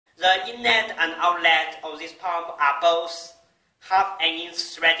The inlet and outlet of this pump are both half-inch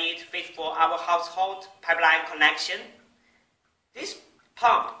threaded fit for our household pipeline connection. This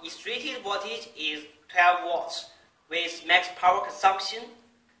pump its rated voltage is 12 volts with max power consumption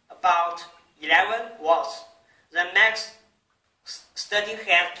about 11 watts. The max sturdy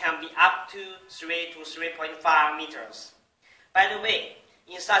height can be up to 3 to 3.5 meters. By the way,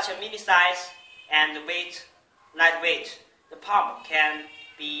 in such a mini size and lightweight, the pump can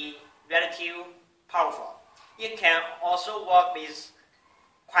be relatively powerful. It can also work with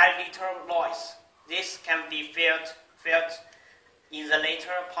quite little noise. This can be felt in the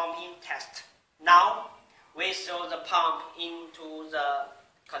later pumping test. Now, we throw the pump into the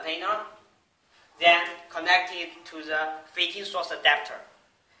container, then connect it to the fitting source adapter.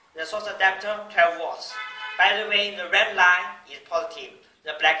 The source adapter 12 volts. By the way, the red line is positive,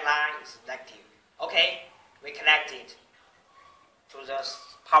 the black line is negative. Okay, we connect it to the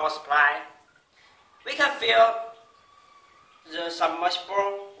power supply. We can feel the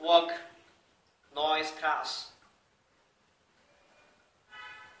submersible work noise class.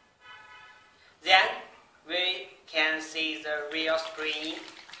 Then we can see the real spring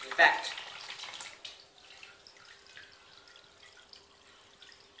effect.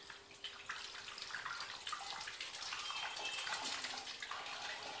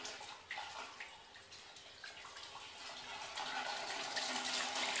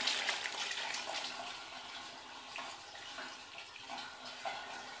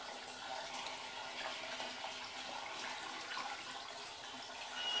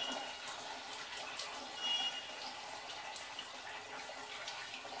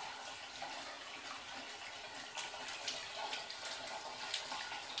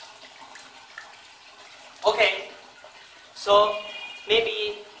 Okay, so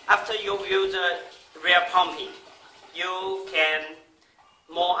maybe after you view the real pumping, you can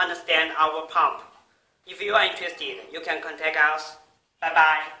more understand our pump. If you are interested, you can contact us.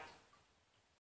 Bye-bye.